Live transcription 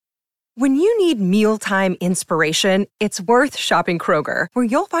When you need mealtime inspiration, it's worth shopping Kroger, where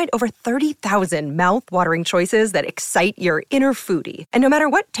you'll find over 30,000 mouth-watering choices that excite your inner foodie. And no matter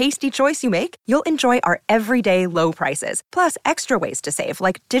what tasty choice you make, you'll enjoy our everyday low prices, plus extra ways to save,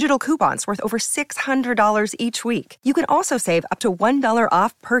 like digital coupons worth over $600 each week. You can also save up to $1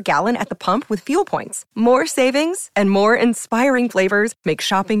 off per gallon at the pump with fuel points. More savings and more inspiring flavors make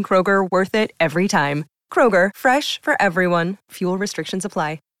shopping Kroger worth it every time. Kroger, fresh for everyone. Fuel restrictions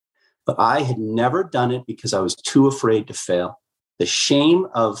apply. But I had never done it because I was too afraid to fail. The shame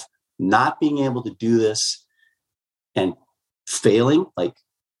of not being able to do this and failing, like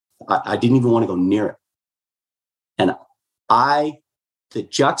I didn't even want to go near it. And the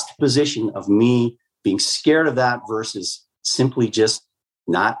juxtaposition of me being scared of that versus simply just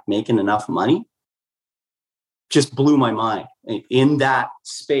not making enough money just blew my mind. And in that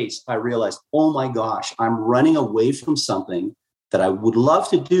space, I realized, oh my gosh, I'm running away from something that I would love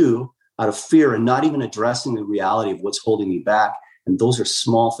to do out of fear and not even addressing the reality of what's holding me back. And those are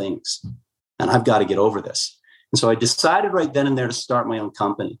small things. And I've got to get over this. And so I decided right then and there to start my own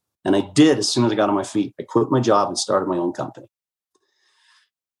company. And I did as soon as I got on my feet. I quit my job and started my own company.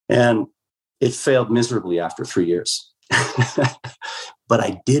 And it failed miserably after 3 years. But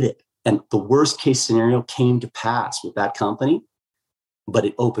I did it. And the worst case scenario came to pass with that company. But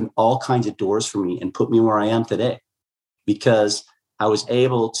it opened all kinds of doors for me and put me where I am today, because I was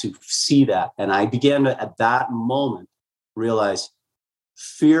able to see that. And I began to, at that moment, realize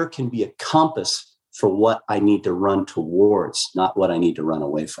fear can be a compass for what I need to run towards, not what I need to run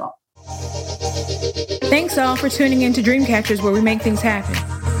away from. Thanks all for tuning in to Dreamcatchers, where we make things happen.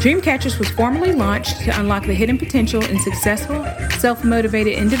 Dreamcatchers was formally launched to unlock the hidden potential in successful,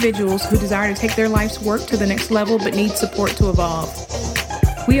 self-motivated individuals who desire to take their life's work to the next level but need support to evolve.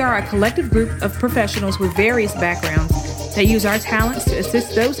 We are a collective group of professionals with various backgrounds that use our talents to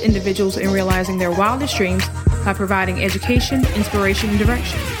assist those individuals in realizing their wildest dreams by providing education, inspiration, and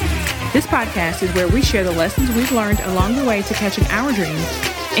direction. This podcast is where we share the lessons we've learned along the way to catching our dreams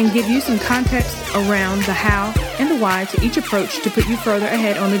and give you some context around the how and the why to each approach to put you further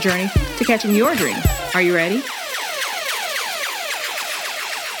ahead on the journey to catching your dream. Are you ready?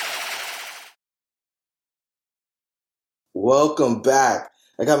 Welcome back.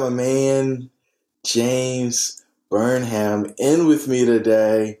 I got my man, James Burnham, in with me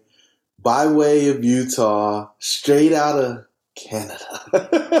today by way of Utah, straight out of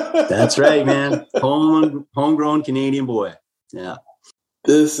Canada. That's right, man. Homegrown Canadian boy. Yeah.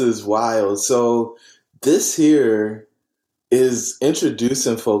 This is wild. So this here is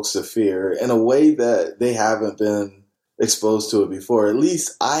introducing folks to fear in a way that they haven't been exposed to it before. At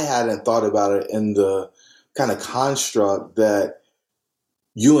least I hadn't thought about it in the kind of construct that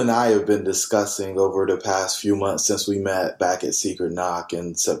you and I have been discussing over the past few months since we met back at Secret Knock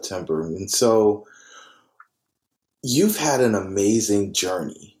in September. And so you've had an amazing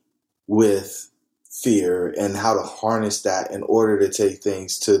journey with fear and how to harness that in order to take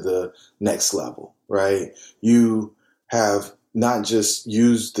things to the next level, right? You have not just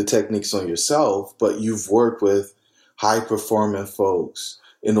used the techniques on yourself, but you've worked with high performing folks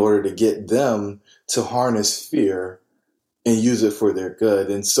in order to get them to harness fear and use it for their good.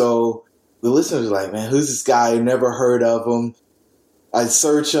 And so the listeners are like, man, who's this guy? I've never heard of him. I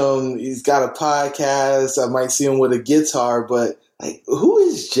search him. He's got a podcast. I might see him with a guitar, but like, who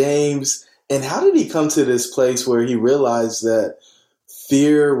is James? And how did he come to this place where he realized that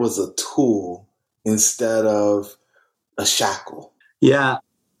fear was a tool instead of a shackle? Yeah,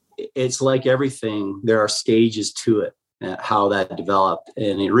 it's like everything. There are stages to it, how that developed.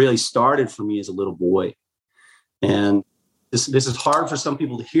 And it really started for me as a little boy. And this is hard for some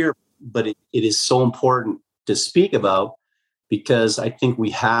people to hear, but it is so important to speak about, because I think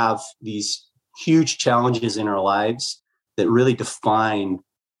we have these huge challenges in our lives that really define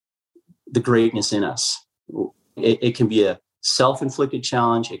the greatness in us. It can be a self-inflicted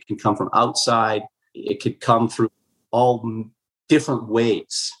challenge. It can come from outside. It could come through all different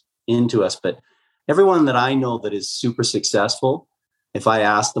ways into us. But everyone that I know that is super successful, if I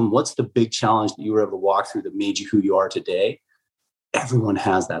ask them, what's the big challenge that you were able to walk through that made you who you are today? Everyone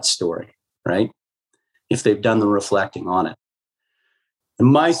has that story, right? If they've done the reflecting on it.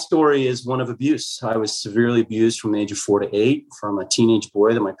 And my story is one of abuse. I was severely abused from the age of 4 to 8 from a teenage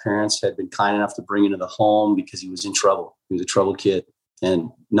boy that my parents had been kind enough to bring into the home because he was in trouble. He was a troubled kid,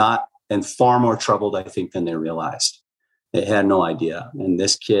 and far more troubled, I think, than they realized. They had no idea. And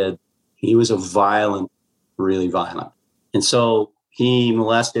this kid, he was really violent. And so he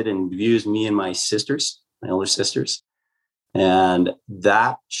molested and abused me and my sisters, my older sisters. And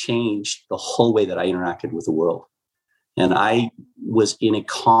that changed the whole way that I interacted with the world. And I was in a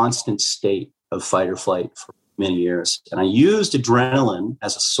constant state of fight or flight for many years. And I used adrenaline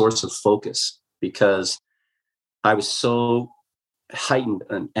as a source of focus because I was so heightened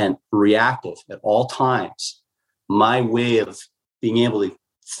and reactive at all times. My way of being able to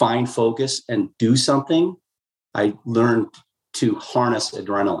find focus and do something, I learned to harness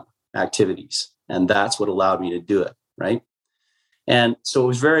adrenaline activities. And that's what allowed me to do it, right? And so it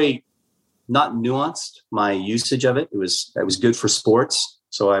was very not nuanced, my usage of it. It was good for sports.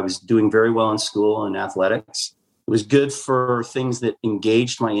 So I was doing very well in school and athletics. It was good for things that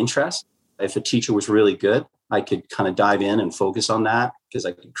engaged my interest. If a teacher was really good, I could kind of dive in and focus on that because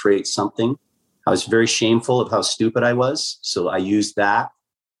I could create something. I was very shameful of how stupid I was. So I used that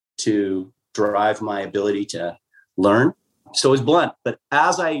to drive my ability to learn. So it was blunt. But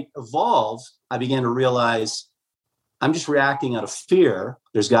as I evolved, I began to realize I'm just reacting out of fear.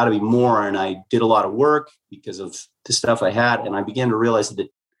 There's got to be more. And I did a lot of work because of the stuff I had. And I began to realize that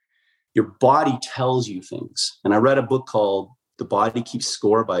your body tells you things. And I read a book called The Body Keeps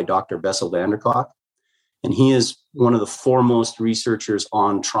Score by Dr. Bessel van der Kolk. And he is one of the foremost researchers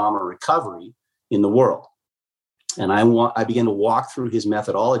on trauma recovery in the world. And I began to walk through his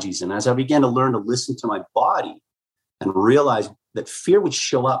methodologies. And as I began to learn to listen to my body and realize that fear would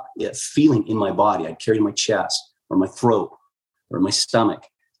show up, a feeling in my body, I'd carry my chest or my throat or my stomach,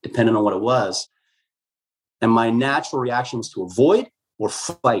 depending on what it was. And my natural reaction was to avoid or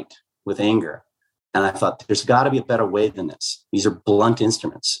fight with anger. And I thought, there's got to be a better way than this. These are blunt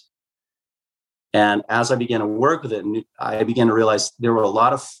instruments. And as I began to work with it, I began to realize there were a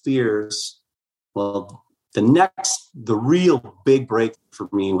lot of fears. Well, the real big break for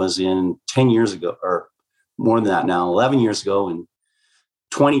me was in 10 years ago, or more than that now, 11 years ago. In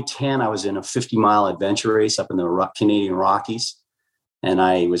 2010, I was in a 50-mile adventure race up in the Canadian Rockies. And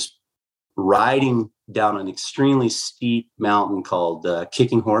I was riding down an extremely steep mountain called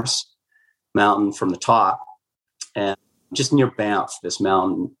Kicking Horse Mountain from the top, and just near Banff, this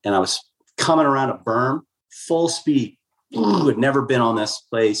mountain. And I was coming around a berm, full speed. Had never been on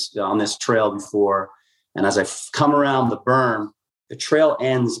this trail before. And as I come around the berm, the trail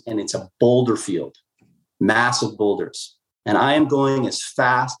ends and it's a boulder field, massive boulders. And I am going as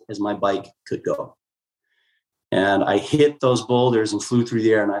fast as my bike could go. And I hit those boulders and flew through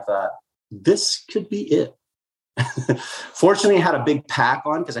the air. And I thought, this could be it. Fortunately, I had a big pack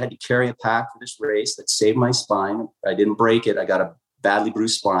on because I had to carry a pack for this race that saved my spine. I didn't break it. I got a badly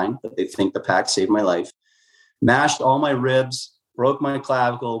bruised spine, but they think the pack saved my life. Mashed all my ribs, broke my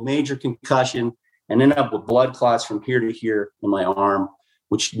clavicle, major concussion, and ended up with blood clots from here to here in my arm,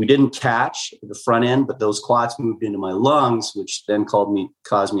 which we didn't catch at the front end, but those clots moved into my lungs, which then caused me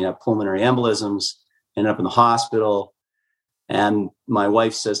to have pulmonary embolisms, ended up in the hospital. And my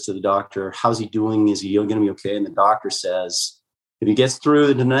wife says to the doctor, how's he doing? Is he going to be okay? And the doctor says, if he gets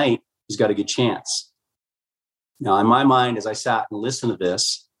through tonight, he's got a good chance. Now, in my mind, as I sat and listened to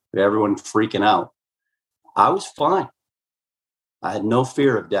this, everyone freaking out, I was fine. I had no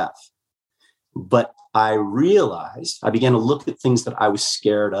fear of death. But I began to look at things that I was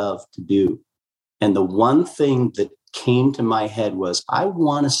scared of to do. And the one thing that came to my head was, I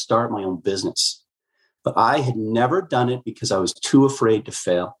want to start my own business. But I had never done it because I was too afraid to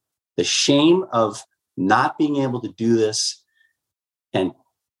fail. The shame of not being able to do this and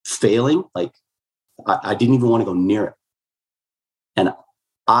failing, like I didn't even want to go near it. And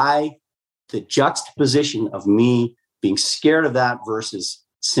the juxtaposition of me being scared of that versus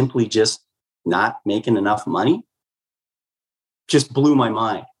simply just not making enough money just blew my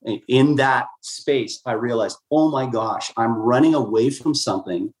mind. In that space, I realized, oh my gosh, I'm running away from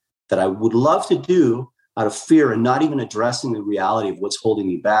something that I would love to do out of fear and not even addressing the reality of what's holding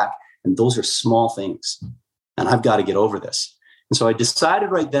me back. And those are small things. And I've got to get over this. And so I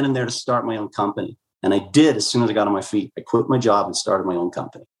decided right then and there to start my own company. And I did as soon as I got on my feet. I quit my job and started my own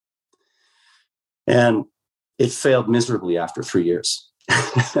company. And it failed miserably after 3 years.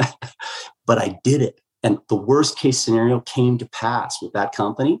 But I did it. And the worst case scenario came to pass with that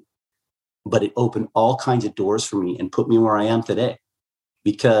company. But it opened all kinds of doors for me and put me where I am today,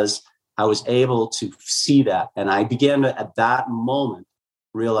 because I was able to see that. And I began to, at that moment,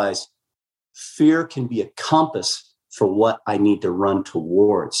 realize fear can be a compass for what I need to run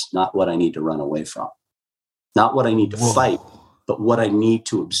towards, not what I need to run away from. Not what I need to fight, but what I need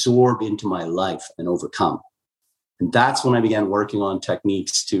to absorb into my life and overcome. And that's when I began working on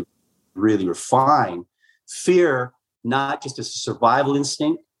techniques to really refine fear, not just as a survival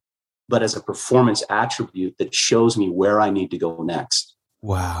instinct, but as a performance attribute that shows me where I need to go next.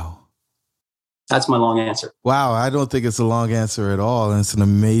 Wow. That's my long answer. Wow. I don't think it's a long answer at all. And it's an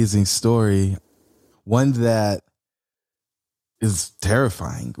amazing story. One that is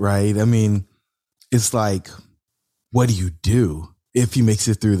terrifying, right? I mean, it's like, what do you do if he makes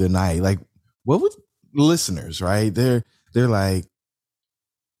it through the night? Like, what would listeners, right? They're like,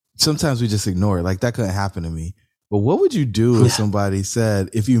 sometimes we just ignore it. Like, that couldn't happen to me. But what would you do if somebody said,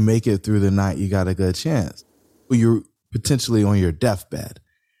 if you make it through the night, you got a good chance? Well, you're potentially on your deathbed.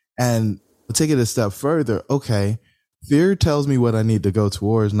 And take it a step further. Okay, fear tells me what I need to go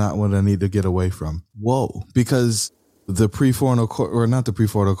towards, not what I need to get away from. Whoa. Because the prefrontal, or not the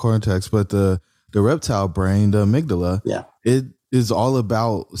prefrontal cortex, but the reptile brain, the amygdala, it is all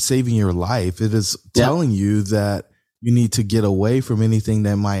about saving your life. It is telling you that you need to get away from anything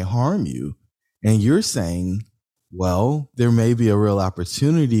that might harm you. And you're saying, well, there may be a real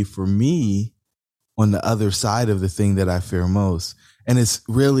opportunity for me on the other side of the thing that I fear most. And it's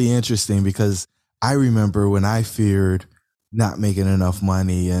really interesting because I remember when I feared not making enough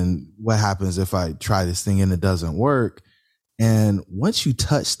money and what happens if I try this thing and it doesn't work. And once you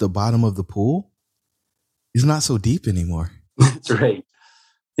touch the bottom of the pool, it's not so deep anymore. That's right.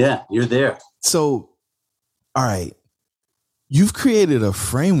 Yeah, you're there. So, all right. You've created a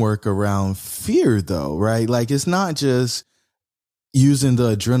framework around fear, though, right? Like, it's not just using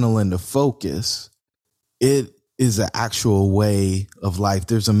the adrenaline to focus. It is an actual way of life.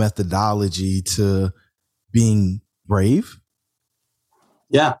 There's a methodology to being brave.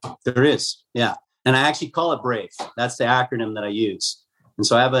 Yeah, there is. Yeah. And I actually call it BRAVE. That's the acronym that I use. And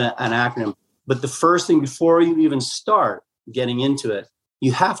so I have an acronym. But the first thing, before you even start getting into it,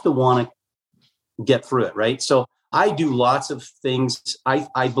 you have to want to get through it, right? So I do lots of things.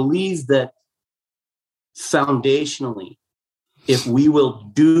 I believe that foundationally, if we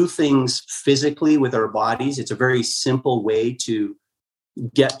will do things physically with our bodies, it's a very simple way to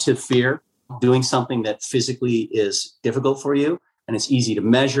get to fear, doing something that physically is difficult for you. And it's easy to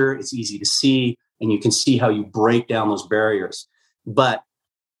measure, it's easy to see, and you can see how you break down those barriers. But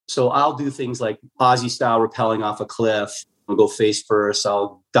so I'll do things like Aussie style rappelling off a cliff. I'll go face first.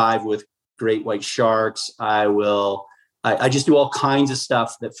 I'll dive with great white sharks. I just do all kinds of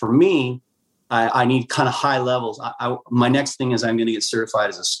stuff that for me, I need kind of high levels. My next thing is I'm going to get certified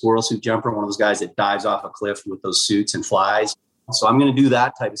as a squirrel suit jumper, one of those guys that dives off a cliff with those suits and flies. So I'm going to do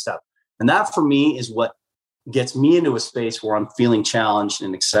that type of stuff. And that for me is what gets me into a space where I'm feeling challenged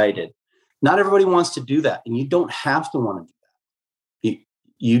and excited. Not everybody wants to do that. And you don't have to want to do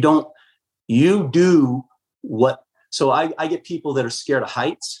that. You do what, so I get people that are scared of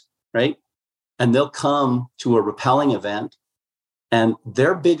heights, right? And they'll come to a rappelling event and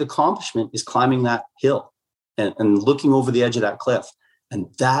their big accomplishment is climbing that hill and looking over the edge of that cliff. And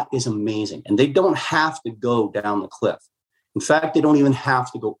that is amazing. And they don't have to go down the cliff. In fact, they don't even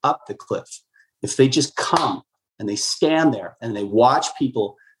have to go up the cliff. If they just come and they stand there and they watch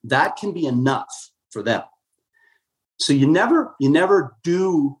people, that can be enough for them. So you never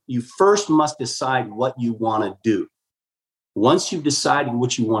do, you first must decide what you want to do. Once you've decided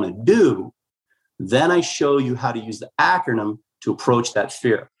what you want to do, then I show you how to use the acronym to approach that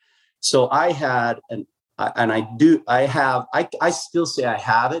fear. So I still say I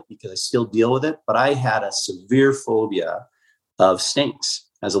have it because I still deal with it, but I had a severe phobia of snakes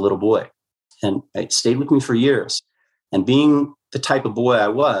as a little boy. And it stayed with me for years. And being the type of boy I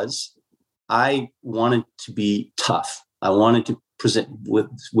was, I wanted to be tough. I wanted to present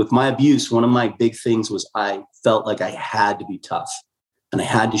with my abuse. One of my big things was I felt like I had to be tough and I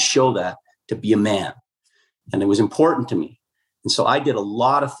had to show that to be a man. And it was important to me. And so I did a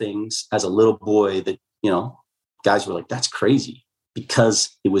lot of things as a little boy that, guys were like, that's crazy,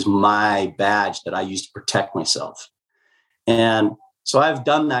 because it was my badge that I used to protect myself. And so I've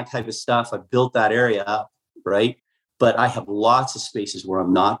done that type of stuff. I've built that area up, right? But I have lots of spaces where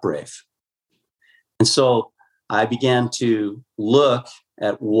I'm not brave. And so I began to look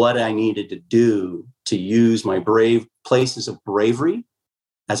at what I needed to do to use my brave places of bravery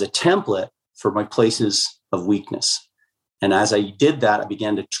as a template for my places of weakness. And as I did that, I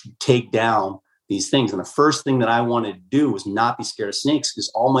began to take down these things. And the first thing that I wanted to do was not be scared of snakes,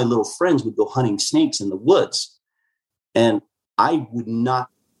 because all my little friends would go hunting snakes in the woods. And I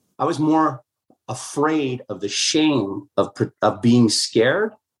was more afraid of the shame of being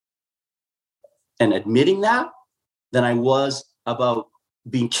scared and admitting that than I was about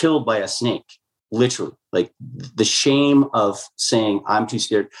being killed by a snake, literally. Like the shame of saying I'm too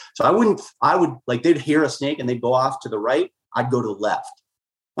scared. So I would like, they'd hear a snake and they'd go off to the right. I'd go to the left.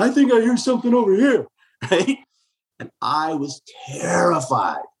 I think I hear something over here, right? And I was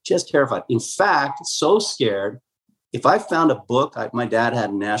terrified, just terrified. In fact, so scared. If I found a book, my dad had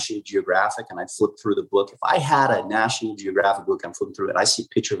a National Geographic and I'd flip through the book. If I had a National Geographic book, I'm flipping through it, I see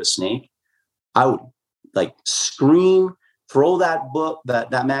a picture of a snake, I would like scream throw that book,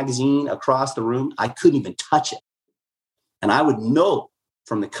 that magazine across the room, I couldn't even touch it. And I would know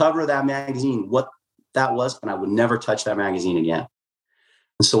from the cover of that magazine what that was, and I would never touch that magazine again.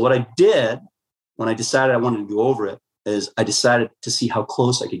 And so what I did when I decided I wanted to go over it is I decided to see how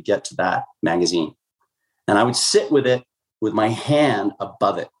close I could get to that magazine. And I would sit with it with my hand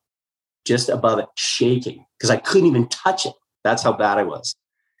above it, just above it, shaking, because I couldn't even touch it. That's how bad I was.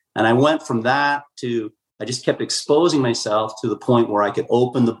 And I went from that to, I just kept exposing myself to the point where I could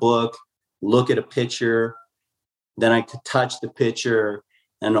open the book, look at a picture, then I could touch the picture.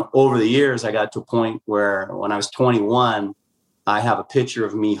 And over the years, I got to a point where when I was 21, I have a picture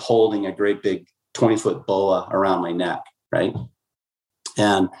of me holding a great big 20-foot boa around my neck, right?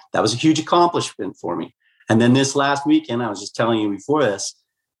 And that was a huge accomplishment for me. And then this last weekend, I was just telling you before this,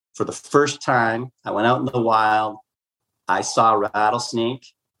 for the first time, I went out in the wild. I saw a rattlesnake,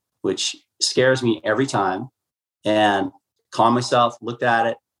 which scares me every time, and calmed myself, looked at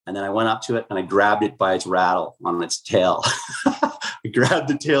it, and then I went up to it and I grabbed it by its rattle on its tail. I grabbed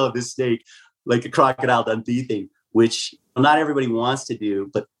the tail of this snake like a Crocodile Dundee thing, which not everybody wants to do,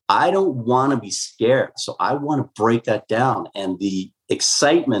 but I don't want to be scared. So I want to break that down. And the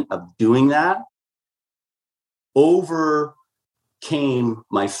excitement of doing that overcame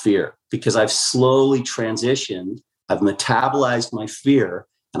my fear because I've slowly transitioned. I've metabolized my fear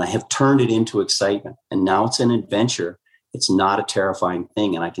and I have turned it into excitement. And now it's an adventure. It's not a terrifying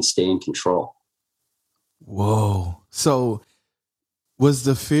thing, and I can stay in control. Whoa. So was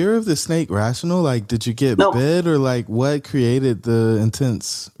the fear of the snake rational? Like, did you get bit, or like what created the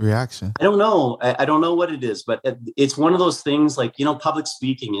intense reaction? I don't know. I don't know what it is, but it's one of those things like, you know, public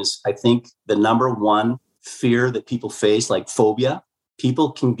speaking is, I think, the number one fear that people face, like phobia.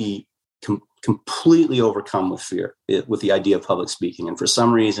 People can be completely overcome with fear, with the idea of public speaking. And for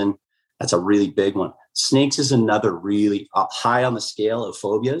some reason, that's a really big one. Snakes is another really high on the scale of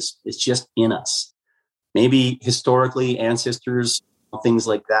phobias. It's just in us. Maybe historically, ancestors, things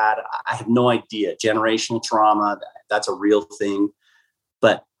like that. I have no idea. Generational trauma, that's a real thing.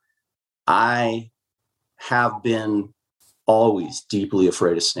 But I have been always deeply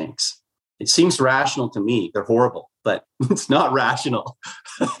afraid of snakes. It seems rational to me. They're horrible, but it's not rational.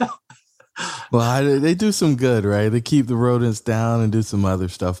 Well, they do some good, right? They keep the rodents down and do some other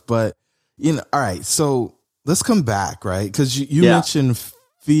stuff. But, you know, all right. So let's come back, right? Because you mentioned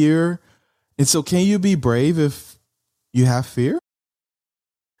fear. And so can you be brave if you have fear?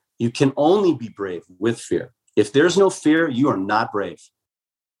 You can only be brave with fear. If there's no fear, you are not brave.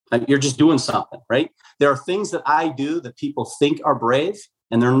 You're just doing something, right? There are things that I do that people think are brave,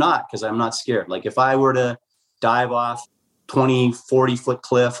 and they're not, because I'm not scared. Like if I were to dive off 20, 40-foot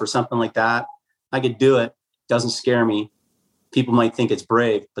cliff or something like that, I could do it. Doesn't scare me. People might think it's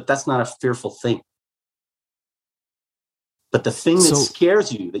brave, but that's not a fearful thing. But the thing that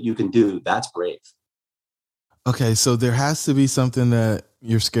scares you that you can do, that's brave. Okay, so there has to be something that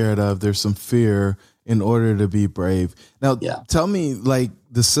you're scared of. There's some fear in order to be brave. Now, tell me, like,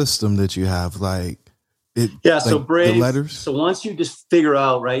 the system that you have, like, so brave. The letters. So once you just figure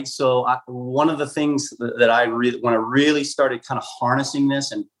out, right? So one of the things that I when I really started kind of harnessing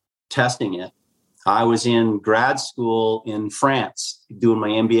this and testing it, I was in grad school in France doing my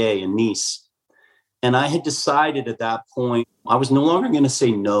MBA in Nice. And I had decided at that point, I was no longer going to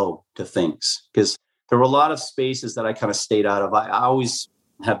say no to things, because there were a lot of spaces that I kind of stayed out of. I always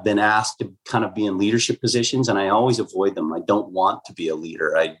have been asked to kind of be in leadership positions, and I always avoid them. I don't want to be a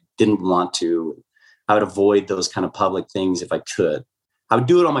leader. I didn't want to. I would avoid those kind of public things if I could. I would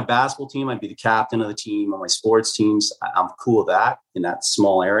do it on my basketball team. I'd be the captain of the team. On my sports teams, I'm cool with that in that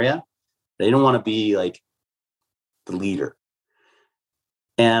small area. They don't want to be like the leader.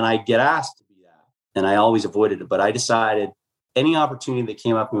 And I get asked to be that, and I always avoided it. But I decided any opportunity that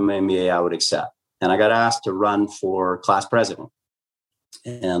came up in my MBA, I would accept. And I got asked to run for class president.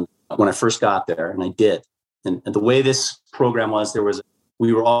 And when I first got there, and I did. And the way this program was,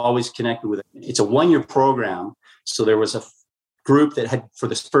 we were always connected with it. It's a 1-year program. So there was a group that had, for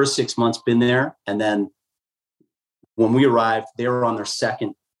the first 6 months, been there. And then when we arrived, they were on their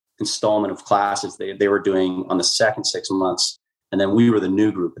second installment of classes they were doing on the second 6 months. And then we were the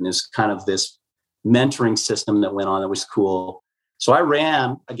new group. And there's kind of this mentoring system that went on that was cool. So I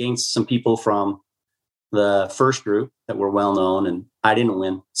ran against some people from the first group that were well known, and I didn't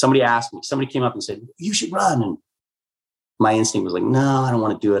win. Somebody came up and said, "You should run." And my instinct was like, no, I don't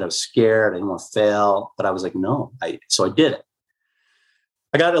want to do it. I was scared. I didn't want to fail. But I was like, no. So I did it.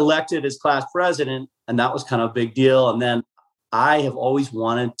 I got elected as class president, and that was kind of a big deal. And then I have always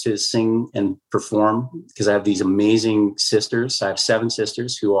wanted to sing and perform because I have these amazing sisters. I have 7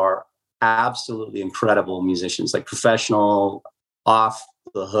 sisters who are absolutely incredible musicians, like professional, off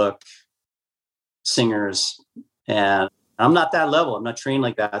the hook singers. And I'm not that level. I'm not trained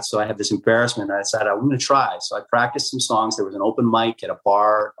like that. So I have this embarrassment. I decided I'm going to try. So I practiced some songs. There was an open mic at a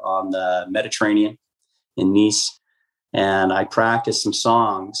bar on the Mediterranean in Nice. And I practiced some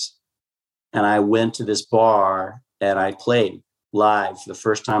songs. And I went to this bar and I played live for the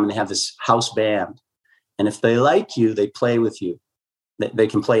first time. And they have this house band. And if they like you, they play with you. They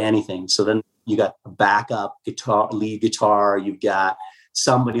can play anything. So then you got a backup guitar, lead guitar. You've got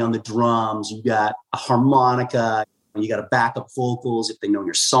somebody on the drums. You've got a harmonica. You got a backup vocals if they know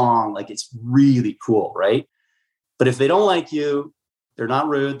your song. Like, it's really cool, right? But if they don't like you, they're not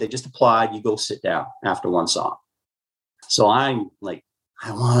rude. They just applaud. You go sit down after one song. So I'm like,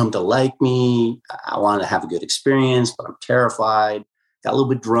 I want them to like me. I want to have a good experience, but I'm terrified. Got a little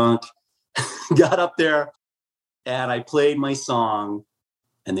bit drunk. Got up there and I played my song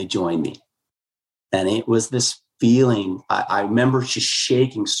and they joined me. And it was this feeling. I remember just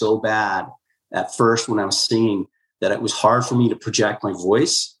shaking so bad at first when I was singing that it was hard for me to project my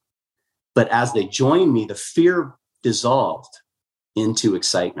voice. But as they joined me, the fear dissolved into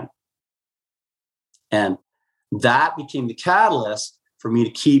excitement. And that became the catalyst for me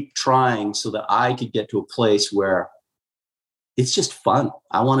to keep trying so that I could get to a place where it's just fun.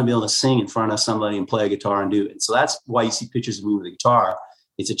 I want to be able to sing in front of somebody and play a guitar and do it. And so that's why you see pictures of me with a guitar.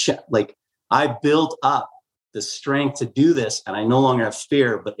 It's like I built up the strength to do this and I no longer have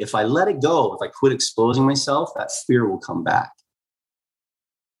fear. But if I let it go, if I quit exposing myself, that fear will come back.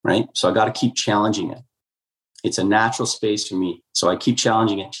 Right? So I got to keep challenging it. It's a natural space for me. So I keep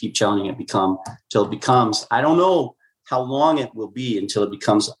challenging it till it becomes, I don't know how long it will be until it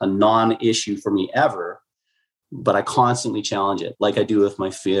becomes a non-issue for me ever, but I constantly challenge it like I do with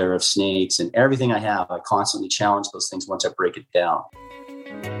my fear of snakes and everything I have. I constantly challenge those things once I break it down.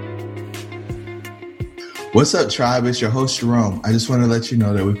 What's up, tribe? It's your host, Jerome. I just want to let you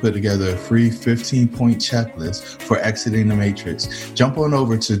know that we put together a free 15-point checklist for exiting the matrix. Jump on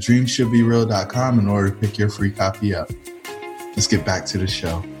over to dreamshouldbereal.com in order to pick your free copy up. Let's get back to the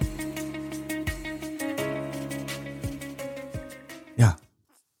show. Yeah.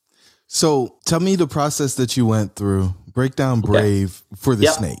 So tell me the process that you went through. Break down Brave for the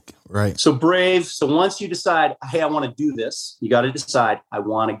snake, right? So Brave. So once you decide, hey, I want to do this, you got to decide, I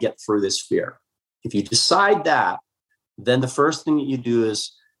want to get through this fear. If you decide that, then the first thing that you do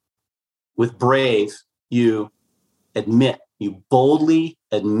is with Brave, you boldly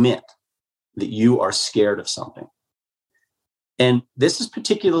admit that you are scared of something. And this is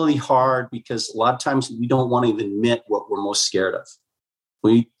particularly hard because a lot of times we don't want to even admit what we're most scared of.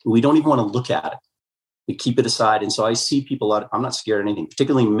 We don't even want to look at it. We keep it aside. And so I see people a lot. I'm not scared of anything,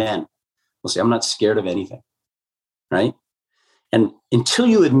 particularly men will say, I'm not scared of anything. Right? And until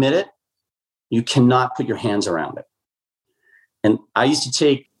you admit it, you cannot put your hands around it. And I used to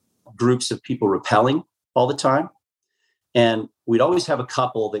take groups of people rappelling all the time. And we'd always have a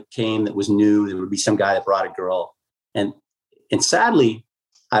couple that came that was new. There would be some guy that brought a girl. And sadly,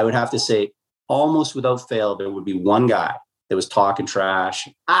 I would have to say, almost without fail, there would be one guy that was talking trash.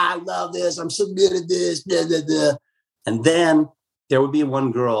 I love this. I'm so good at this. Blah, blah, blah. And then there would be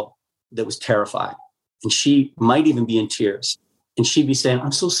one girl that was terrified. And she might even be in tears. And she'd be saying,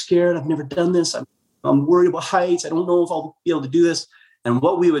 I'm so scared. I've never done this. I'm worried about heights. I don't know if I'll be able to do this. And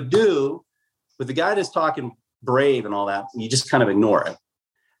what we would do with the guy that's talking brave and all that, you just kind of ignore it.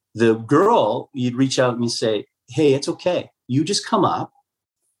 The girl, you'd reach out and you say, hey, it's okay. You just come up.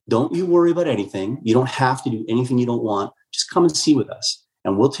 Don't you worry about anything. You don't have to do anything you don't want. Just come and see with us.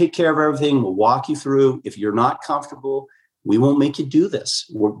 And we'll take care of everything. We'll walk you through. If you're not comfortable, we won't make you do this.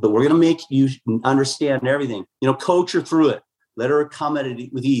 But we're going to make you understand everything. Coach her through it. Let her come at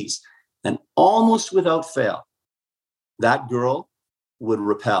it with ease. And almost without fail, that girl would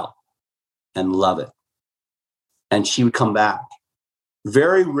rappel and love it. And she would come back.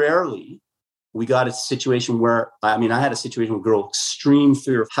 Very rarely, we got a situation where, I had a situation with a girl, extreme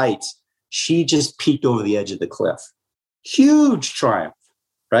fear of heights. She just peeked over the edge of the cliff. Huge triumph,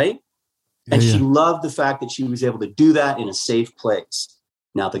 right? And she loved the fact that she was able to do that in a safe place.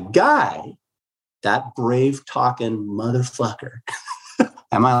 Now, the guy, that brave talking motherfucker,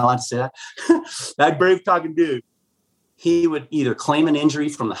 am I allowed to say that? That brave talking dude, he would either claim an injury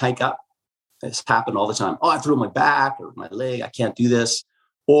from the hike up. This happened all the time. Oh, I threw my back or my leg. I can't do this.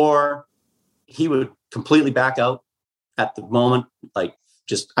 Or he would completely back out at the moment, like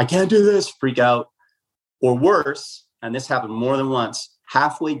just, I can't do this, freak out. Or worse, and this happened more than once,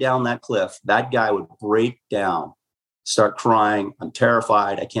 halfway down that cliff, that guy would break down, start crying. I'm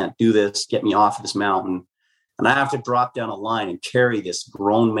terrified. I can't do this. Get me off of this mountain. And I have to drop down a line and carry this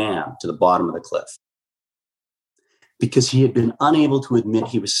grown man to the bottom of the cliff. Because he had been unable to admit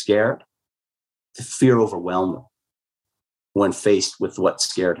he was scared, the fear overwhelmed him when faced with what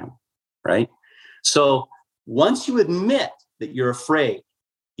scared him, right? So once you admit that you're afraid,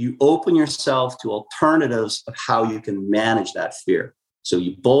 you open yourself to alternatives of how you can manage that fear. So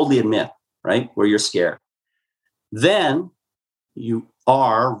you boldly admit, right, where you're scared. Then you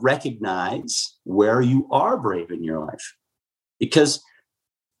recognize where you are brave in your life. Because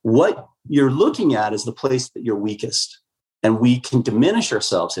what you're looking at is the place that you're weakest. And we can diminish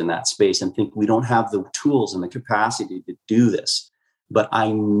ourselves in that space and think we don't have the tools and the capacity to do this. But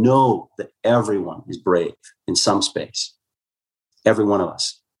I know that everyone is brave in some space. Every one of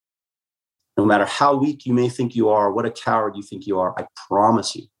us. No matter how weak you may think you are, what a coward you think you are, I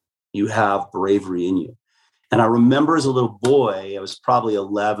promise you, you have bravery in you. And I remember as a little boy, I was probably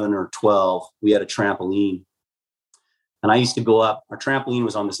 11 or 12, we had a trampoline. And I used to go up, our trampoline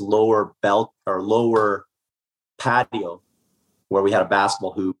was on this lower patio where we had a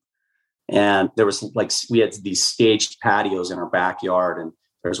basketball hoop. And there was we had these staged patios in our backyard. And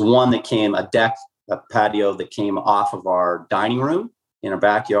there's one that came, a patio that came off of our dining room in our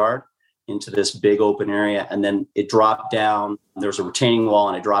backyard into this big open area. And then it dropped down. There was a retaining wall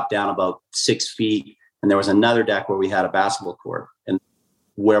and it dropped down about 6 feet. And there was another deck where we had a basketball court and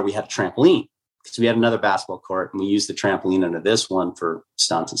where we had a trampoline. Because we had another basketball court and we used the trampoline under this one for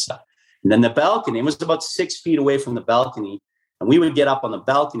stunts and stuff. And then the balcony, it was about 6 feet away from the balcony. And we would get up on the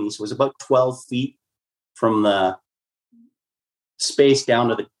balcony. So it was about 12 feet from the space down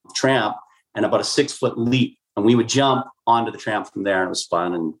to the tramp and about a 6-foot leap. And we would jump onto the tramp from there. And it was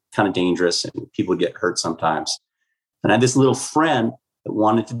fun and kind of dangerous. And people would get hurt sometimes. And I had this little friend that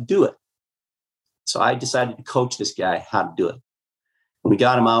wanted to do it. So I decided to coach this guy how to do it. And we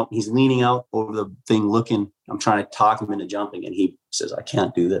got him out. He's leaning out over the thing looking. I'm trying to talk him into jumping. And he says, I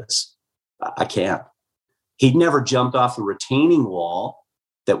can't do this. I can't. He'd never jumped off the retaining wall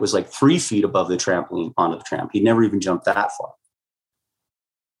that was like 3 feet above the trampoline onto the tramp. He'd never even jumped that far.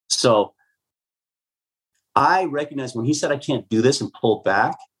 So I recognized when he said, I can't do this and pulled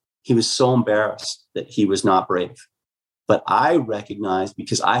back, he was so embarrassed that he was not brave. But I recognized,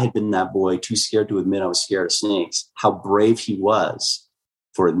 because I had been that boy too scared to admit I was scared of snakes, how brave he was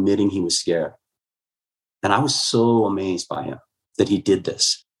for admitting he was scared. And I was so amazed by him that he did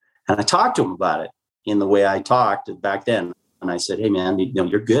this. And I talked to him about it in the way I talked back then. And I said, hey, man,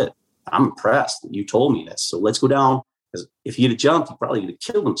 you're good. I'm impressed that you told me this. So let's go down. Because if he'd have jumped, he probably would have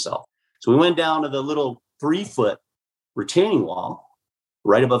killed himself. So we went down to the little 3-foot retaining wall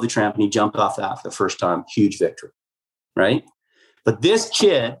right above the tramp, and he jumped off that for the first time. Huge victory, right? But this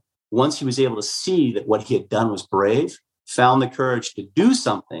kid, once he was able to see that what he had done was brave, found the courage to do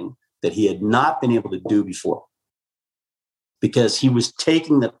something that he had not been able to do before. Because he was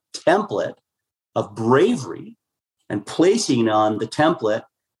taking the template of bravery and placing it on the template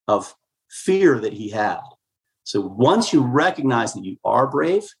of fear that he had. So once you recognize that you are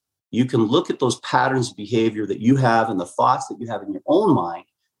brave, you can look at those patterns of behavior that you have and the thoughts that you have in your own mind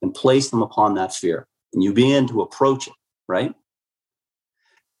and place them upon that fear. And you begin to approach it, right?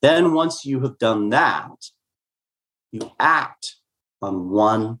 Then once you have done that, you act on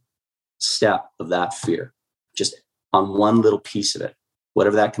one step of that fear, just on one little piece of it,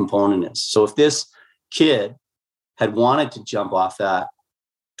 whatever that component is. So if this kid had wanted to jump off that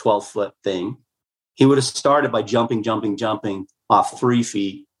 12-foot thing, he would have started by jumping off 3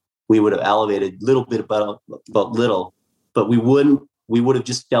 feet. We would have elevated little bit about little, but we would have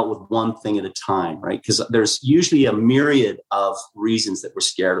just dealt with one thing at a time, right? Because there's usually a myriad of reasons that we're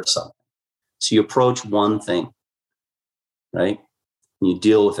scared of something. So you approach one thing, right? And you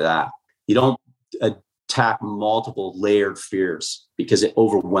deal with that. You don't attack multiple layered fears because it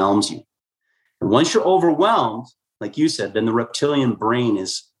overwhelms you. And once you're overwhelmed, like you said, then the reptilian brain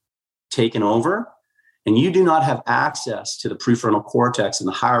is taken over. And you do not have access to the prefrontal cortex and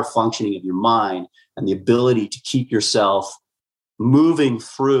the higher functioning of your mind and the ability to keep yourself moving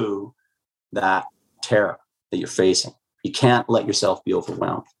through that terror that you're facing. You can't let yourself be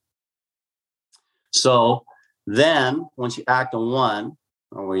overwhelmed. So then once you act on one,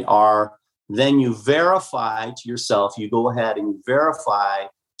 then you verify to yourself, you go ahead and you verify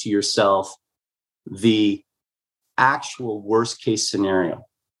to yourself the actual worst case scenario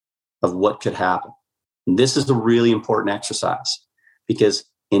of what could happen. And this is a really important exercise because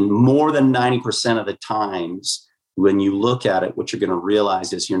in more than 90% of the times, when you look at it, what you're going to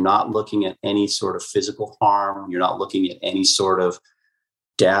realize is you're not looking at any sort of physical harm. You're not looking at any sort of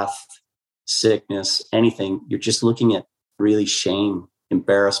death, sickness, anything. You're just looking at really shame,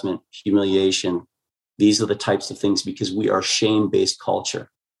 embarrassment, humiliation, These are the types of things, because we are shame-based culture.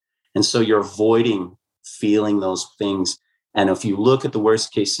 And so you're avoiding feeling those things. And if you look at the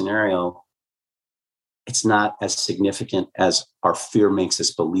worst case scenario, it's not as significant as our fear makes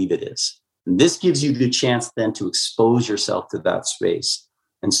us believe it is. And this gives you the chance then to expose yourself to that space.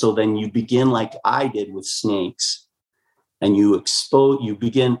 And so then you begin like I did with snakes, and you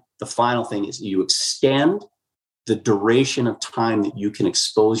begin, the final thing is you extend the duration of time that you can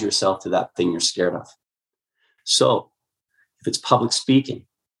expose yourself to that thing you're scared of. So if it's public speaking,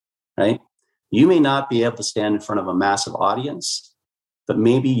 right? You may not be able to stand in front of a massive audience, but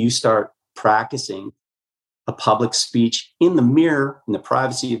maybe you start practicing a public speech in the mirror, in the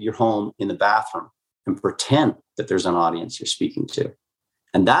privacy of your home, in the bathroom, and pretend that there's an audience you're speaking to.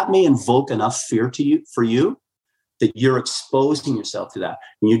 And that may invoke enough fear for you that you're exposing yourself to that.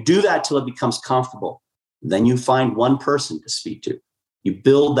 And you do that till it becomes comfortable. Then you find one person to speak to. You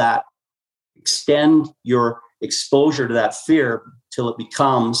build that, extend your exposure to that fear till it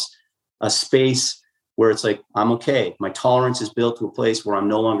becomes a space where it's like, I'm okay. My tolerance is built to a place where I'm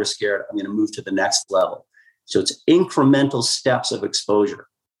no longer scared. I'm going to move to the next level. So it's incremental steps of exposure.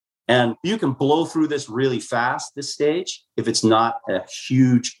 And you can blow through this really fast, this stage, if it's not a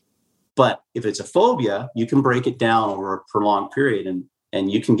huge, but if it's a phobia, you can break it down over a prolonged period.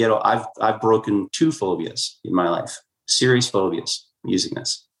 And you can get, I've broken 2 phobias in my life, serious phobias using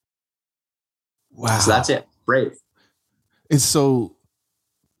this. Wow. So that's it. Brave. And so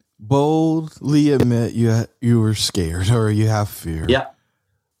boldly admit you were scared or you have fear. Yeah.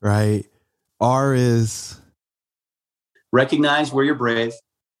 Right. R is recognize where you're brave.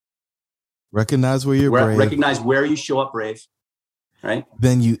 Recognize where you're brave. Recognize where you show up brave. Right.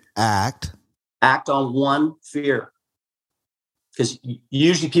 Then you act on one fear. Because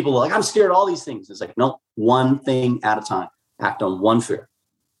usually people are like, I'm scared of all these things. It's like, no, one thing at a time. Act on one fear.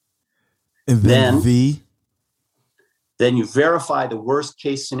 And then then you verify the worst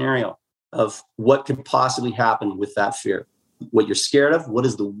case scenario of what could possibly happen with that fear. What you're scared of, what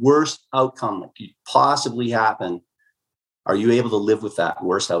is the worst outcome that could possibly happen? Are you able to live with that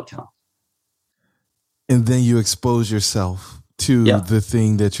worst outcome? And then you expose yourself to the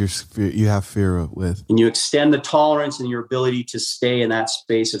thing that you have fear with. And you extend the tolerance and your ability to stay in that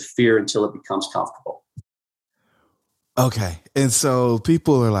space of fear until it becomes comfortable. Okay. And so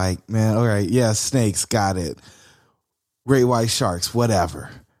people are like, man, all right, yeah, snakes, got it. Great white sharks,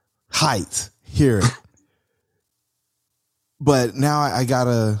 whatever. Heights, hear it. But now I got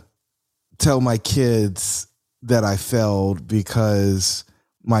to tell my kids that I failed because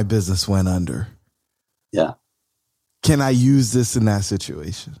my business went under. Yeah. Can I use this in that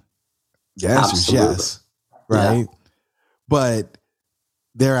situation? The answer is yes. Right. Yeah. But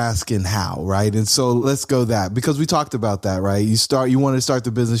they're asking how, right? And so let's go that, because we talked about that, right? You want to start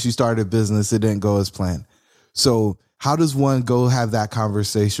the business, you started a business, it didn't go as planned. So how does one go have that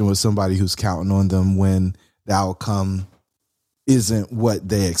conversation with somebody who's counting on them when the outcome isn't what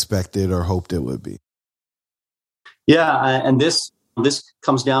they expected or hoped it would be? Yeah. And this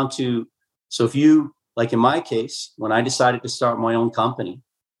comes down to, so if you, like in my case, when I decided to start my own company,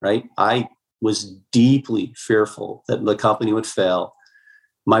 right, I was deeply fearful that the company would fail.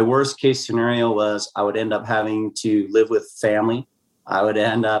 My worst case scenario was I would end up having to live with family. I would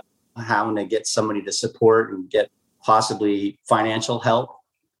end up having to get somebody to support and get possibly financial help.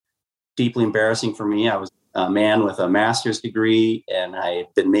 Deeply embarrassing for me. I was a man with a master's degree and I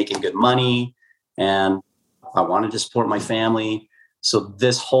had been making good money and I wanted to support my family. So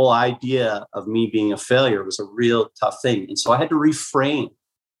this whole idea of me being a failure was a real tough thing. And so I had to reframe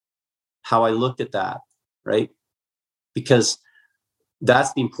how I looked at that, right? Because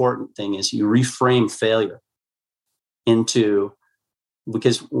that's the important thing, is you reframe failure into,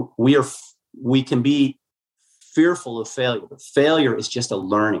 because we can be fearful of failure, but failure is just a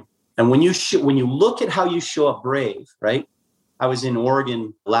learning. And when you look at how you show up brave, right? I was in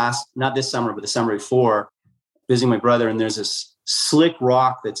Oregon not this summer, but the summer before, visiting my brother, and there's this slick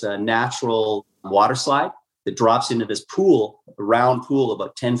rock that's a natural water slide that drops into this pool, a round pool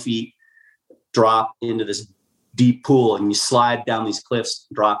about 10 feet, drop into this deep pool, and you slide down these cliffs,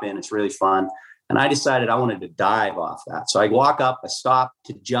 drop in. It's really fun. And I decided I wanted to dive off that. So I walk up, I stop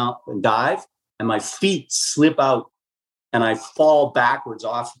to jump and dive, and my feet slip out and I fall backwards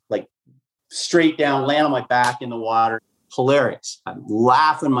off, like straight down, land on my back in the water. Hilarious. I'm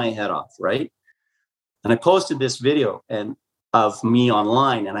laughing my head off, right? And I posted this video of me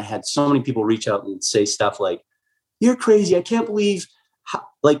online, and I had so many people reach out and say stuff like, "You're crazy. I can't believe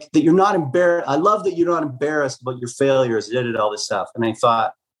that you're not embarrassed. I love that you're not embarrassed about your failures," all this stuff. And I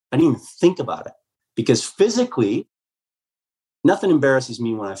thought, I didn't even think about it, because physically Nothing embarrasses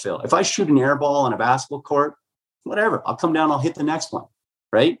me when I fail. If I shoot an air ball on a basketball court, whatever, I'll come down, I'll hit the next one,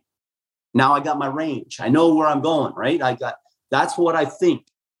 right? Now I got my range. I know where I'm going, right? That's what I think.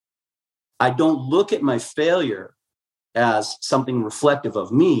 I don't look at my failure as something reflective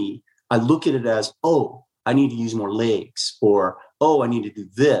of me. I look at it as, oh, I need to use more legs, or, oh, I need to do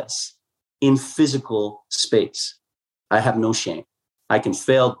this in physical space. I have no shame. I can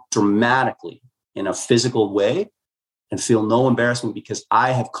fail dramatically in a physical way and feel no embarrassment because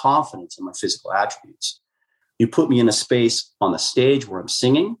I have confidence in my physical attributes. You put me in a space on the stage where I'm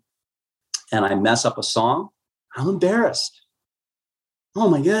singing and I mess up a song, I'm embarrassed. Oh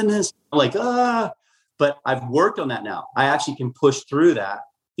my goodness. I'm like, but I've worked on that now. I actually can push through that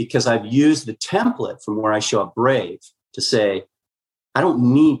because I've used the template from where I show up brave to say, I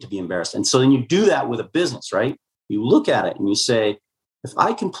don't need to be embarrassed. And so then you do that with a business, right? You look at it and you say, if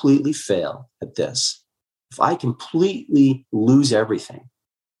I completely fail at this, if I completely lose everything,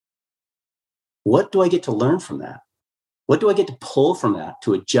 what do I get to learn from that? What do I get to pull from that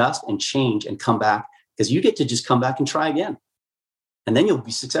to adjust and change and come back? Because you get to just come back and try again. And then you'll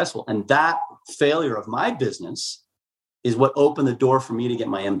be successful. And that failure of my business is what opened the door for me to get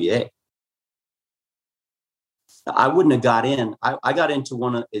my MBA. I wouldn't have got in. I got into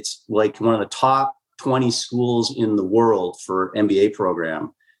one of the top 20 schools in the world for MBA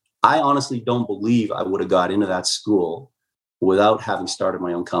program. I honestly don't believe I would have got into that school without having started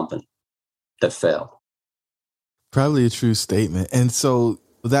my own company that failed. Probably a true statement. And so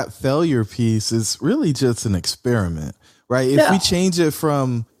that failure piece is really just an experiment, right? If we change it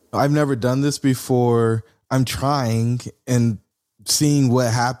from, I've never done this before, I'm trying and seeing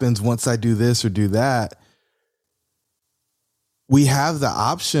what happens once I do this or do that, we have the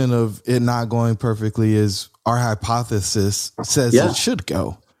option of it not going perfectly as our hypothesis says it should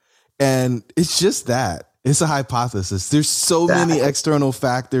go. And it's just that. It's a hypothesis. There's so many external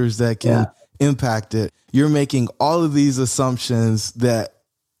factors that can impact it. You're making all of these assumptions that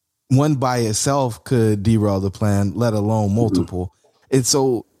one by itself could derail the plan, let alone multiple. And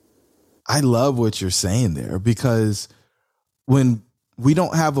so I love what you're saying there, because when we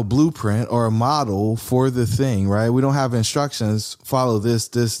don't have a blueprint or a model for the thing, right? We don't have instructions, follow this,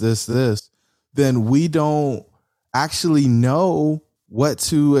 then we don't actually know what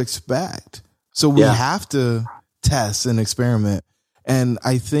to expect. So we have to test and experiment. And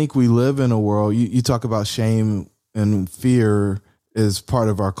I think we live in a world, you talk about shame and fear is part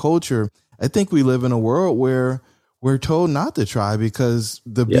of our culture. I think we live in a world where we're told not to try because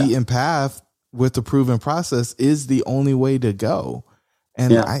the beaten path with the proven process is the only way to go.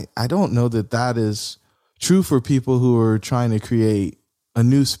 And I don't know that that is true for people who are trying to create a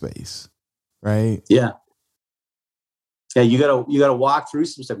new space, right? Yeah. Yeah, you gotta walk through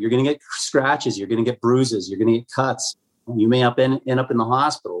some stuff. You're gonna get scratches, you're gonna get bruises, you're gonna get cuts. You may end up in the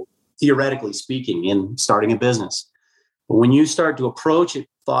hospital, theoretically speaking, in starting a business. But when you start to approach it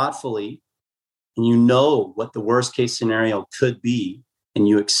thoughtfully, and you know what the worst case scenario could be, and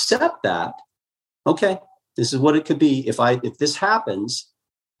you accept that, okay, this is what it could be. If this happens,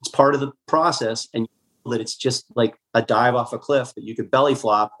 it's part of the process, and that it's just like a dive off a cliff that you could belly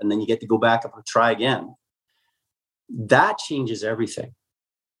flop, and then you get to go back up and try again. That changes everything.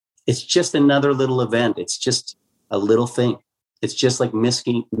 It's just another little event. It's just a little thing. It's just like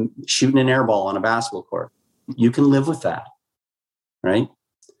shooting an air ball on a basketball court. You can live with that, right?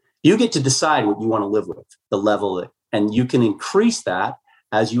 You get to decide what you want to live with, the level of it. And you can increase that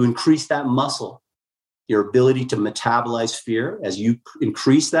as you increase that muscle, your ability to metabolize fear. As you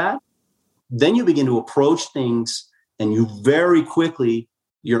increase that, then you begin to approach things, and you very quickly,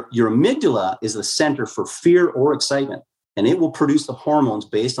 your amygdala is the center for fear or excitement, and it will produce the hormones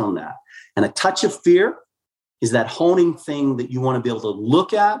based on that. And a touch of fear is that honing thing that you want to be able to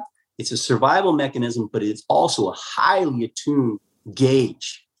look at. It's a survival mechanism, but it's also a highly attuned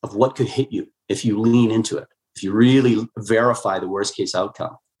gauge of what could hit you if you lean into it, if you really verify the worst case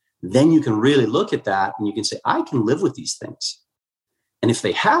outcome. Then you can really look at that and you can say, I can live with these things. And if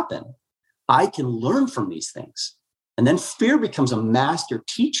they happen, I can learn from these things. And then fear becomes a master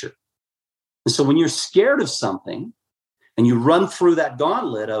teacher. And so when you're scared of something and you run through that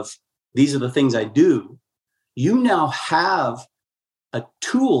gauntlet of these are the things I do, you now have a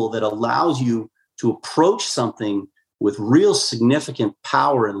tool that allows you to approach something with real significant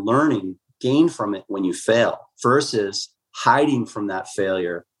power and learning gained from it when you fail, versus hiding from that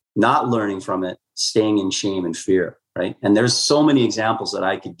failure, not learning from it, staying in shame and fear, right? And there's so many examples that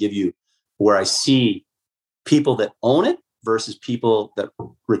I could give you where I see people that own it versus people that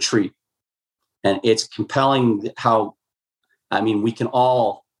retreat. And it's compelling how, we can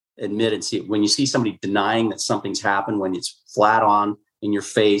all, admit and see it. When you see somebody denying that something's happened, when it's flat on in your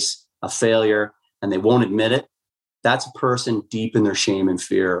face, a failure, and they won't admit it, that's a person deep in their shame and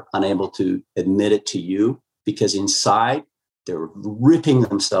fear, unable to admit it to you, because inside they're ripping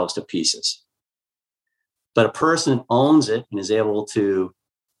themselves to pieces. But a person that owns it and is able to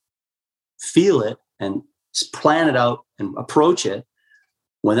feel it and plan it out and approach it,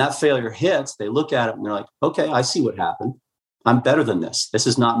 when that failure hits, they look at it and they're like, okay, I see what happened. I'm better than this. This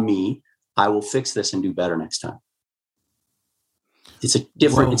is not me. I will fix this and do better next time. It's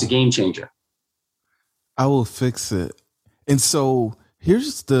it's a game changer. I will fix it. And so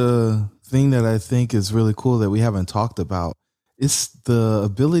here's the thing that I think is really cool that we haven't talked about. It's the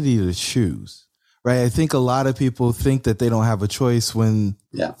ability to choose, right? I think a lot of people think that they don't have a choice when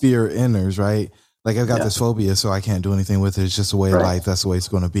fear enters, right? Like, I've got this phobia, so I can't do anything with it. It's just a way of life. That's the way it's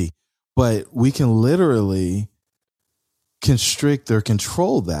going to be. But we can literally constrict or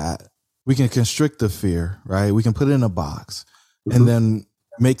control that. We can constrict the fear, right? We can put it in a box and then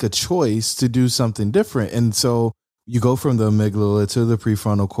make a choice to do something different. And so you go from the amygdala to the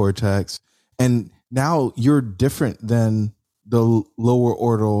prefrontal cortex, and now you're different than the lower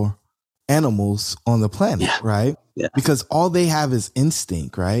order animals on the planet, right? Yeah. Because all they have is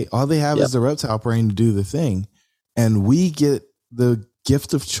instinct, right? All they have is the reptile brain to do the thing. And we get the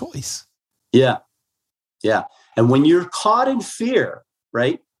gift of choice. Yeah. Yeah. And when you're caught in fear,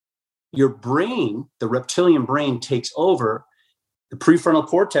 right, your brain, the reptilian brain, takes over. The prefrontal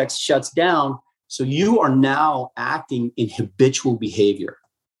cortex shuts down. So you are now acting in habitual behavior.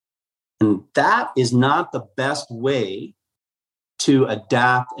 And that is not the best way to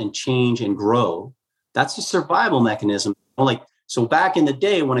adapt and change and grow. That's a survival mechanism. Like, so back in the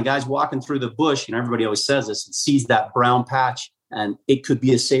day when a guy's walking through the bush, everybody always says this, and sees that brown patch, and it could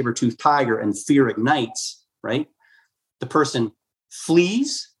be a saber-toothed tiger, and fear ignites, right? The person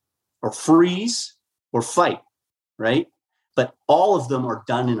flees or freeze or fight, right? But all of them are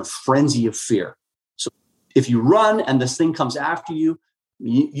done in a frenzy of fear. So if you run and this thing comes after you,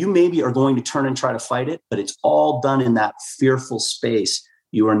 you maybe are going to turn and try to fight it, but it's all done in that fearful space.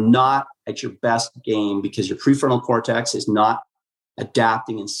 You are not at your best game because your prefrontal cortex is not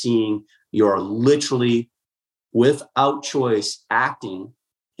adapting and seeing. You're literally, without choice, acting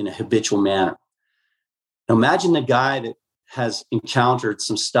in a habitual manner. Now imagine the guy that has encountered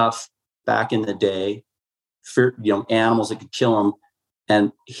some stuff back in the day, fear, animals that could kill him,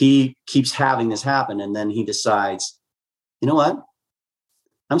 and he keeps having this happen, and then he decides, you know what?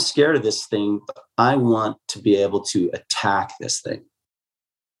 I'm scared of this thing, but I want to be able to attack this thing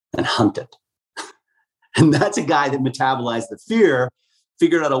and hunt it. And that's a guy that metabolized the fear,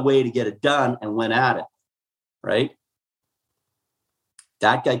 figured out a way to get it done, and went at it, right?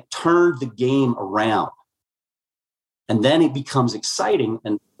 That guy turned the game around. And then it becomes exciting.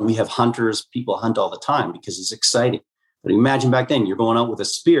 And we have hunters, people hunt all the time because it's exciting. But imagine back then, you're going out with a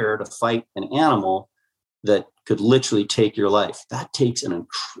spear to fight an animal that could literally take your life. That takes an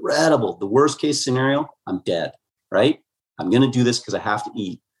incredible, the worst case scenario, I'm dead, right? I'm going to do this because I have to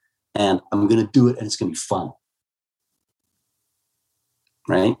eat, and I'm going to do it, and it's going to be fun.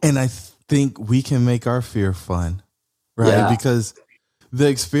 Right. And I think we can make our fear fun, right? Yeah. Because the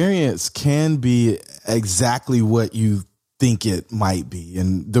experience can be exactly what you think it might be,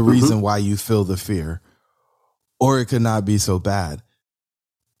 and the reason why you feel the fear, or it could not be so bad.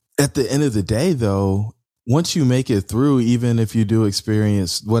 At the end of the day, though, once you make it through, even if you do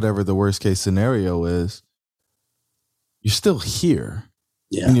experience whatever the worst case scenario is, you're still here,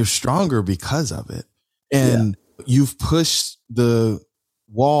 and you're stronger because of it. And you've pushed the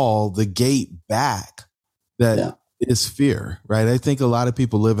wall, the gate back that is fear, right? I think a lot of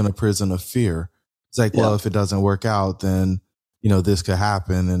people live in a prison of fear. It's like, well, if it doesn't work out, then, this could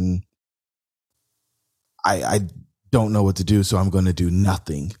happen. And I don't know what to do, so I'm going to do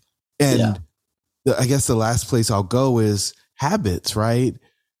nothing. And I guess the last place I'll go is habits, right?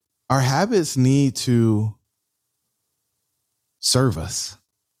 Our habits need to serve us.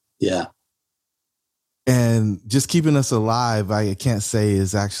 Yeah. And just keeping us alive, I can't say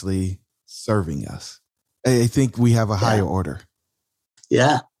is actually serving us. I think we have a higher order.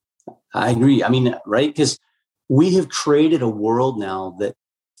 Yeah, I agree. I mean, right? Because we have created a world now that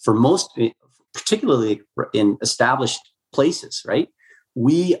for most, particularly in established places, right?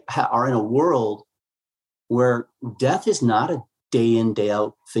 We are in a world where death is not a day in, day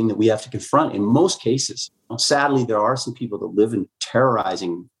out thing that we have to confront in most cases. Sadly, there are some people that live in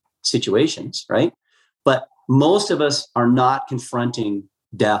terrorizing situations, right? But most of us are not confronting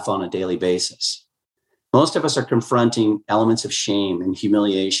death on a daily basis. Most of us are confronting elements of shame and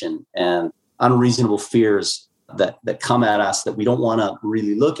humiliation and unreasonable fears that come at us that we don't want to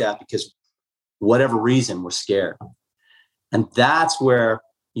really look at because whatever reason we're scared. And that's where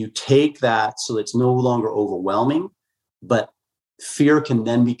you take that so it's no longer overwhelming, but fear can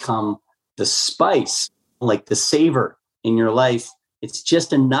then become the spice, like the savor in your life. It's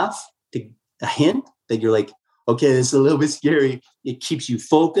just enough to a hint that you're like, okay, this is a little bit scary. It keeps you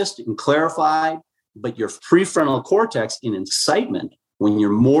focused and clarified, but your prefrontal cortex in excitement, when you're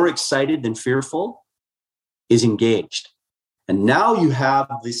more excited than fearful, is engaged. And now you have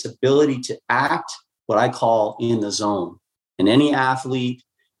this ability to act what I call in the zone. And any athlete,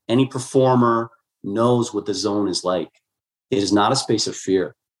 any performer knows what the zone is like. It is not a space of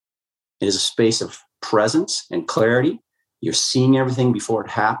fear. It is a space of presence and clarity. You're seeing everything before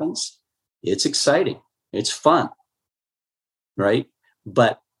it happens. It's exciting. It's fun, right?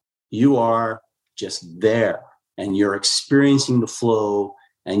 But you are just there and you're experiencing the flow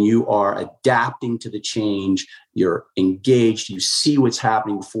and you are adapting to the change. You're engaged. You see what's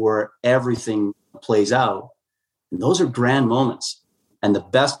happening before everything plays out. And those are grand moments. And the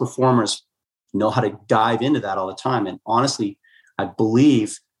best performers know how to dive into that all the time. And honestly, I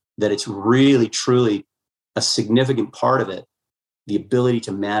believe that it's really, truly a significant part of it, the ability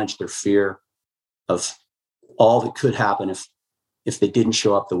to manage their fear of all that could happen if they didn't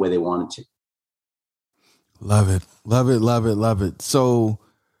show up the way they wanted to. Love it. Love it. Love it. Love it. So,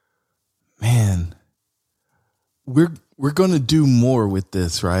 man, we're going to do more with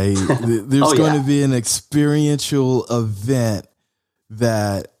this, right? There's going to be an experiential event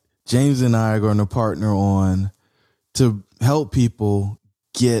that James and I are going to partner on to help people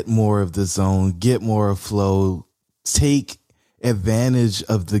get more of the zone, get more of flow, take advantage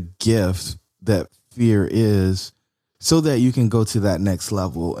of the gift that fear is so that you can go to that next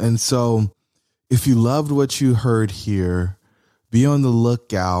level. And so if you loved what you heard here, be on the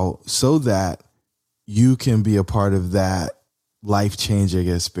lookout so that you can be a part of that life-changing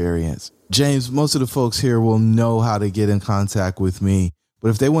experience. James, most of the folks here will know how to get in contact with me, but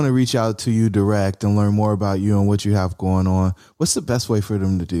if they want to reach out to you direct and learn more about you and what you have going on, what's the best way for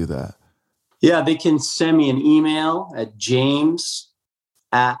them to do that? Yeah, they can send me an email at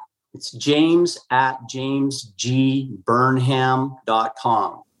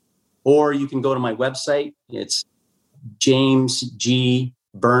james@jamesgburnham.com. Or you can go to my website. It's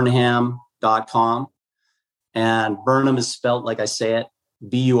jamesgburnham.com. And Burnham is spelled like I say it,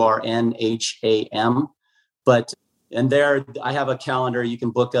 Burnham. And there I have a calendar. You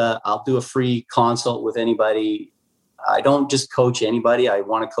can book I'll do a free consult with anybody. I don't just coach anybody. I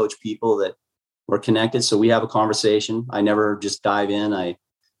want to coach people that we're connected. So we have a conversation. I never just dive in. I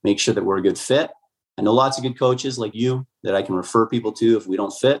make sure that we're a good fit. I know lots of good coaches like you that I can refer people to if we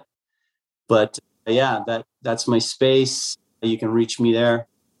don't fit. But yeah, that's my space. You can reach me there.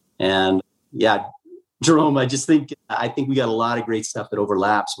 And yeah, Jerome, I think we got a lot of great stuff that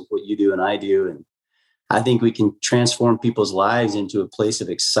overlaps with what you do and I do. And I think we can transform people's lives into a place of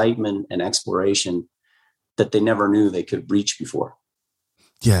excitement and exploration that they never knew they could reach before.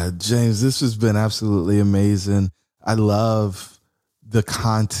 Yeah, James, this has been absolutely amazing. I love the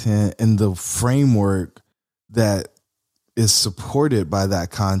content and the framework that is supported by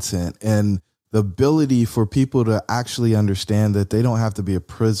that content and the ability for people to actually understand that they don't have to be a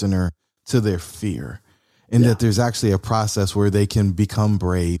prisoner to their fear and that there's actually a process where they can become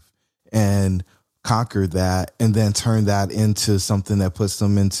brave and conquer that and then turn that into something that puts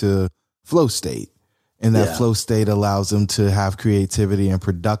them into flow state. And that flow state allows them to have creativity and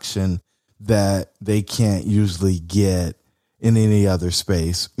production that they can't usually get in any other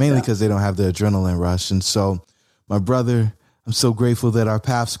space, mainly because they don't have the adrenaline rush. And so, my brother, I'm so grateful that our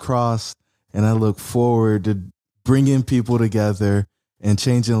paths crossed, and I look forward to bringing people together and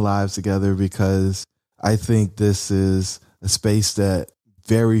changing lives together, because I think this is a space that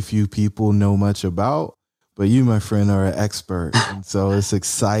very few people know much about, but you, my friend, are an expert. And so it's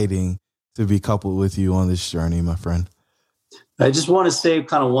exciting to be coupled with you on this journey, my friend. I just want to say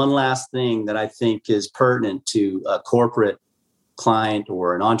kind of one last thing that I think is pertinent to a corporate client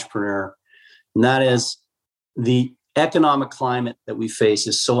or an entrepreneur, and that is the economic climate that we face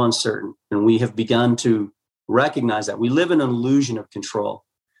is so uncertain, and we have begun to recognize that we live in an illusion of control.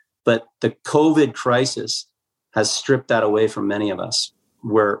 But the COVID crisis has stripped that away from many of us,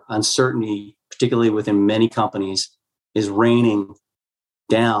 where uncertainty, particularly within many companies, is raining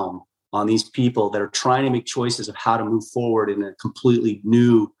down on these people that are trying to make choices of how to move forward in a completely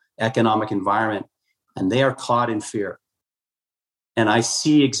new economic environment, and they are caught in fear. And I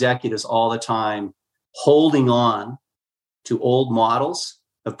see executives all the time holding on to old models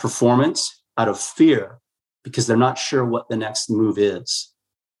of performance out of fear because they're not sure what the next move is.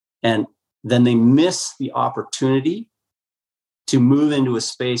 And then they miss the opportunity to move into a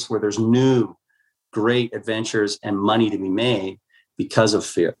space where there's new, great adventures and money to be made because of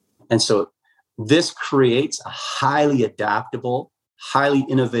fear. And so this creates a highly adaptable, highly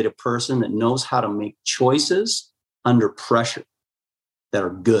innovative person that knows how to make choices under pressure that are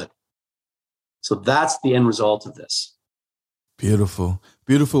good. So that's the end result of this. Beautiful.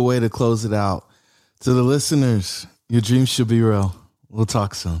 Beautiful way to close it out. To the listeners, your dreams should be real. We'll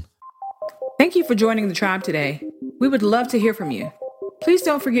talk soon. Thank you for joining the tribe today. We would love to hear from you. Please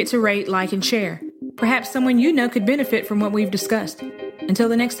don't forget to rate, like, and share. Perhaps someone you know could benefit from what we've discussed. Until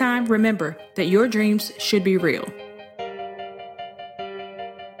the next time, remember that your dreams should be real.